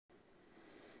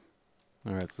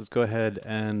All right, so let's go ahead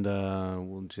and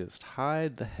we'll just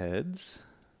hide the heads.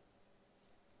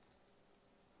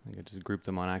 I think I just grouped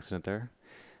them on accident there.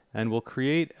 And we'll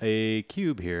create a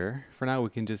cube here. For now,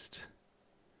 we can just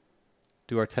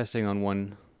do our testing on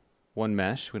one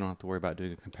mesh. We don't have to worry about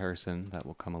doing a comparison. That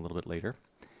will come a little bit later.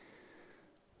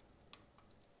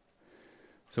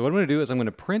 So what I'm going to do is I'm going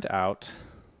to print out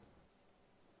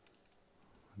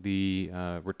the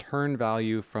return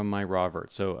value from my raw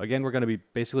vert. So again, we're going to be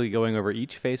basically going over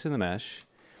each face in the mesh,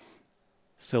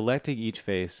 selecting each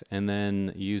face, and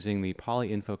then using the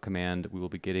polyinfo command, we will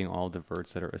be getting all the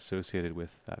verts that are associated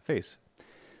with that face.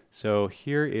 So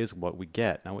here is what we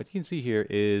get. Now what you can see here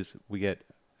is we get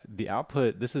the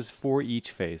output. This is for each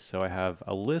face. So I have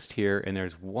a list here, and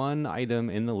there's one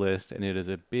item in the list, and it is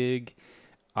a big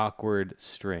awkward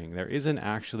string. There isn't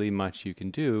actually much you can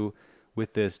do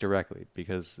with this directly,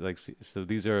 because this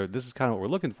is kind of what we're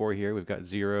looking for here. We've got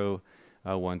 0,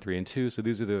 1, 3, and 2. So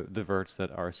these are the verts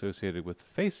that are associated with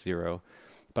face 0.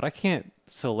 But I can't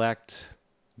select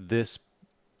this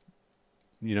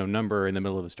number in the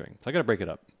middle of a string. So I got to break it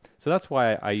up. So that's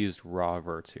why I used raw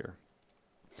verts here.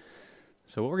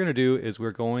 So what we're going to do is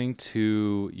we're going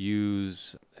to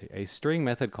use a string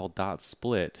method called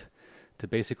 .split to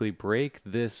basically break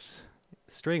this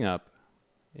string up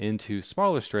into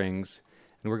smaller strings,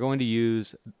 and we're going to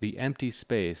use the empty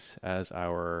space as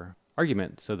our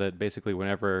argument, so that basically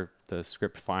whenever the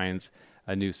script finds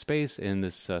a new space in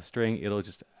this string, it'll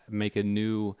just make a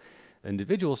new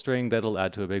individual string that'll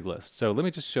add to a big list. So let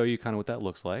me just show you kind of what that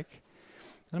looks like.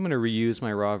 I'm going to reuse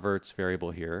my raw verts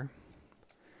variable here,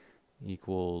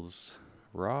 equals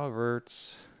raw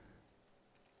verts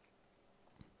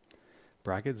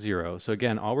bracket 0. So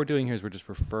again, all we're doing here is we're just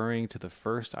referring to the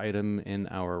first item in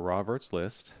our raw verts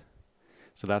list.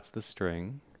 So that's the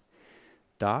string.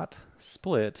 Dot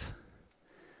split,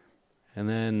 and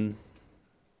then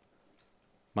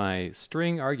my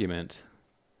string argument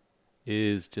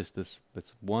is just this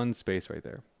one space right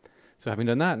there. So having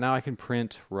done that, now I can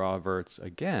print raw verts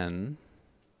again.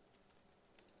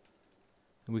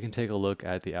 And we can take a look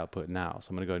at the output now. So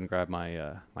I'm going to go ahead and grab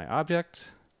my my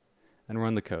object and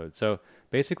run the code. So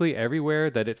basically everywhere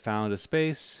that it found a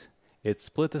space, it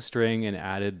split the string and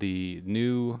added the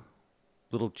new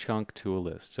little chunk to a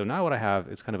list. So now what I have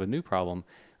is kind of a new problem.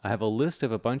 I have a list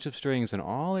of a bunch of strings, and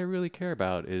all I really care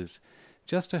about is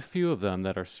just a few of them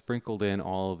that are sprinkled in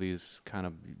all of these kind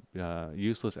of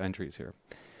useless entries here.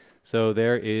 So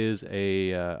there is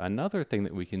another thing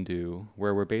that we can do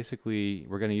where we're going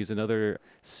to use another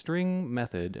string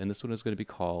method, and this one is going to be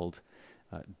called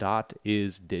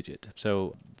 .isDigit.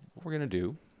 So what we're going to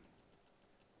do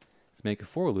is make a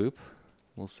for loop.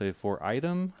 We'll say for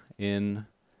item in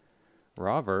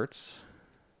raw verts,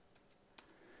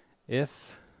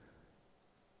 if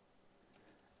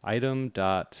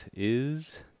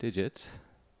item.isDigit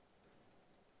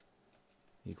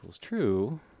equals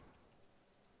true,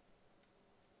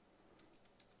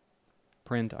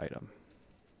 print item.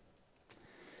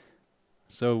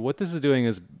 So what this is doing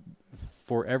is,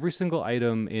 for every single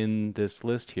item in this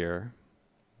list here,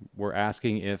 we're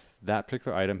asking if that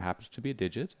particular item happens to be a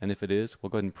digit, and if it is, we'll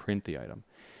go ahead and print the item.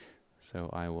 So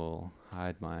I will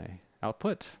hide my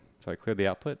output. So I clear the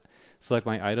output, select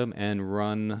my item, and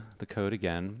run the code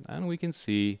again, and we can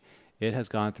see it has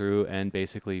gone through and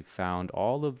basically found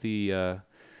all of the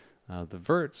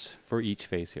verts for each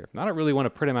face here. Now, I don't really want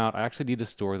to print them out. I actually need to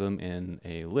store them in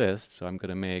a list, so I'm going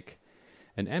to make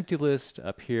an empty list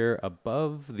up here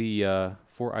above the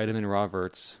for item in raw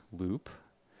verts loop,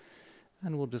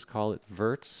 and we'll just call it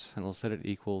verts, and we'll set it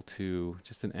equal to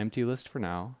just an empty list for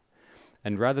now.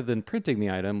 And rather than printing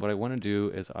the item, what I want to do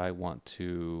is I want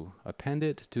to append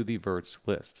it to the verts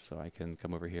list. So I can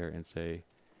come over here and say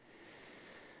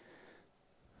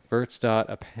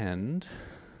verts.append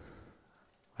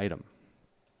item.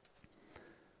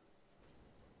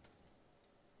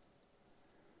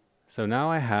 So now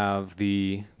I have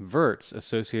the verts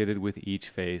associated with each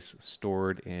face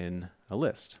stored in a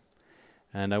list.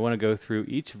 And I want to go through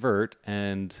each vert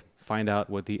and find out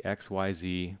what the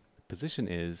XYZ position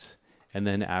is, and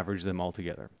then average them all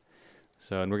together.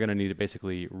 So, and we're going to need to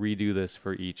basically redo this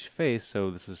for each face.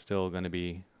 So this is still going to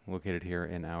be located here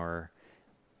in our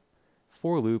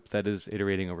for loop that is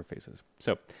iterating over faces.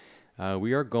 So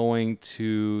we are going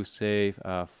to say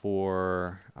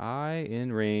for I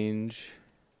in range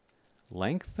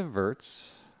length of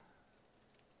verts.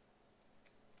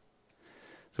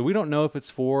 So we don't know if it's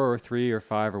 4 or 3 or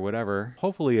 5 or whatever.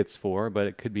 Hopefully it's 4, but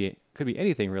it could be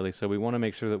anything really. So we want to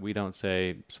make sure that we don't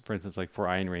say, for instance, like for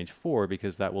I in range 4,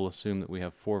 because that will assume that we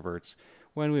have 4 verts.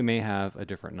 when we may have a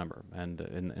different number. And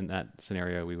in that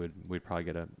scenario, we'd probably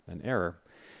get an error.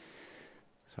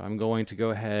 So I'm going to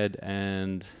go ahead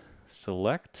and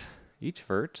select each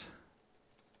vert.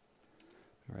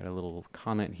 Write a little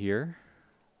comment here.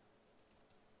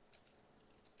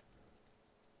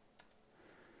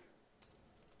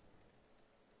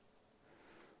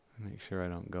 Make sure I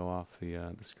don't go off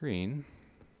the screen.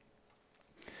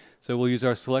 So we'll use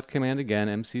our select command again,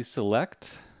 mc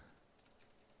select.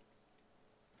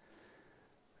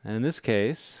 And in this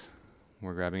case,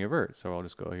 we're grabbing a vert. So I'll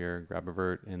just go here, grab a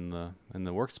vert in the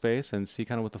workspace and see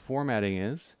kind of what the formatting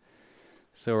is.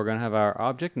 So we're going to have our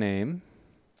object name.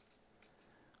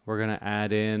 We're going to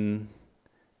add in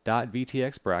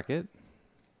 .vtx bracket.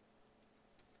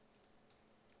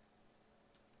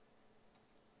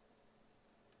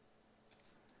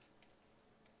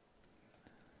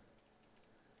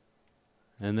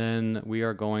 And then we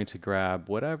are going to grab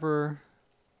whatever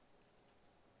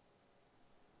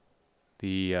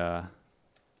the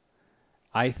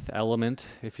ith element,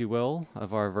 if you will,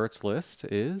 of our verts list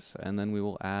is, and then we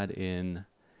will add in,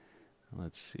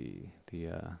 let's see,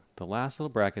 the last little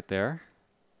bracket there.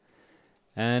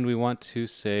 And we want to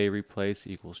say replace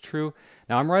equals true.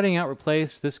 Now I'm writing out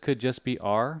replace. This could just be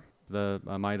R. The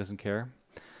my doesn't care.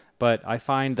 But I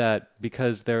find that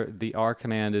because the R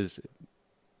command is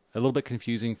a little bit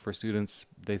confusing for students.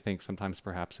 They think sometimes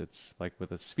perhaps it's like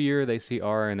with a sphere, they see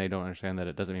R and they don't understand that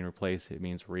it doesn't mean replace, it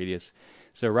means radius.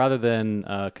 So rather than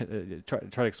try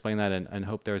to explain that and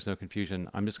hope there is no confusion,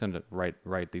 I'm just going to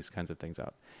write these kinds of things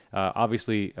out.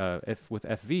 Obviously, if with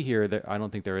FV here, I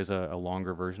don't think there is a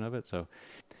longer version of it. So,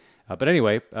 but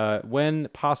anyway, when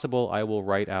possible, I will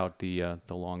write out the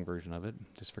long version of it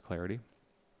just for clarity.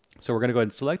 So we're going to go ahead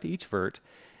and select each vert,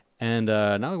 and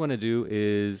now what we want to do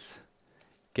is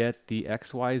get the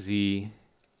XYZ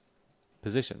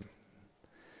position.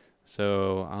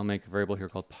 So I'll make a variable here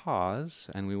called pause,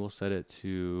 and we will set it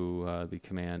to the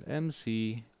command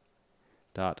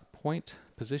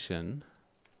mc.pointPosition.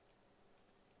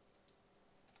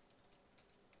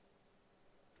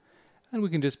 And we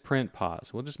can just print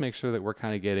pause. We'll just make sure that we're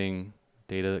kind of getting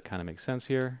data that kind of makes sense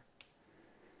here.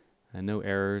 And no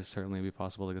errors. Certainly be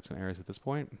possible to get some errors at this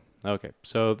point. Okay,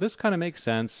 so this kind of makes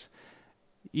sense.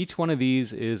 Each one of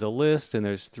these is a list, and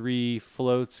there's 3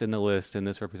 floats in the list, and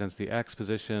this represents the X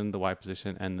position, the Y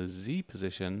position, and the Z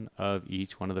position of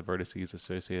each one of the vertices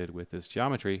associated with this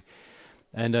geometry.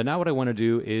 And now what I want to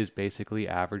do is basically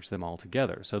average them all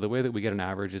together. So the way that we get an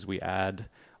average is we add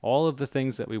all of the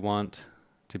things that we want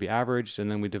to be averaged, and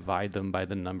then we divide them by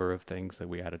the number of things that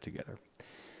we added together.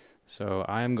 So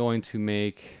I'm going to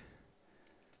make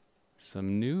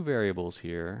some new variables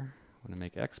here. I'm going to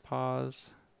make X pause,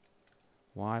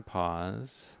 Y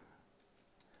pause,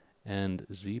 and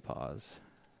Z pause,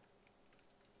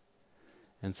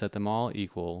 and set them all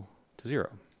equal to 0.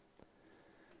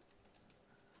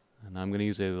 And I'm going to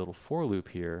use a little for loop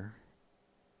here.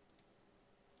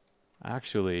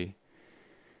 Actually,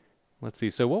 let's see.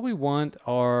 So what we want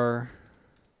are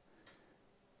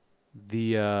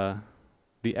the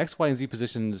X, Y, and Z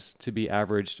positions to be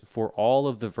averaged for all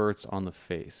of the verts on the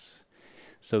face.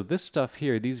 So this stuff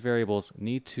here, these variables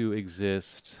need to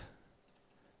exist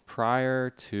prior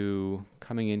to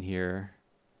coming in here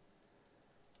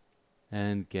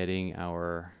and getting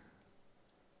our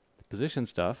position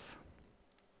stuff.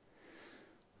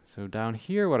 So down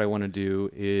here, what I want to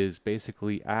do is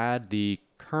basically add the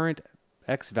current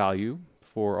X value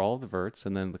for all of the verts,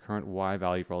 and then the current Y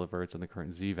value for all the verts, and the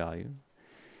current Z value.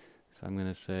 So I'm going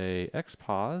to say X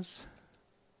pause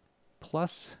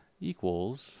plus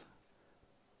equals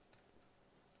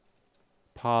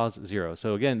pause 0.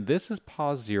 So again, this is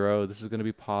pause 0, this is going to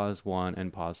be pause 1,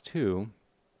 and pause 2.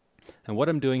 And what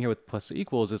I'm doing here with plus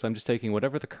equals is I'm just taking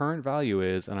whatever the current value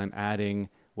is, and I'm adding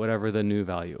whatever the new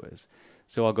value is.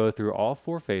 So I'll go through all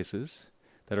 4 faces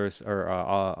that are,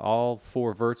 all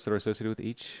 4 verts that are associated with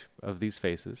each of these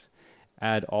faces,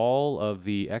 add all of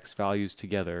the X values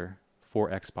together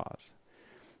for X pause.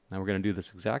 Now we're going to do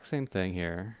this exact same thing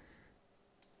here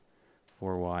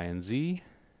for Y and Z.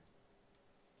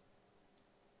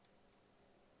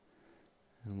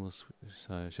 And we'll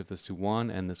shift this to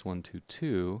 1 and this one to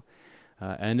 2.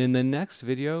 And in the next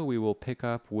video, we will pick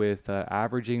up with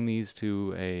averaging these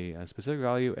to a specific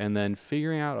value and then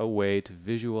figuring out a way to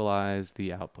visualize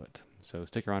the output. So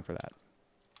stick around for that.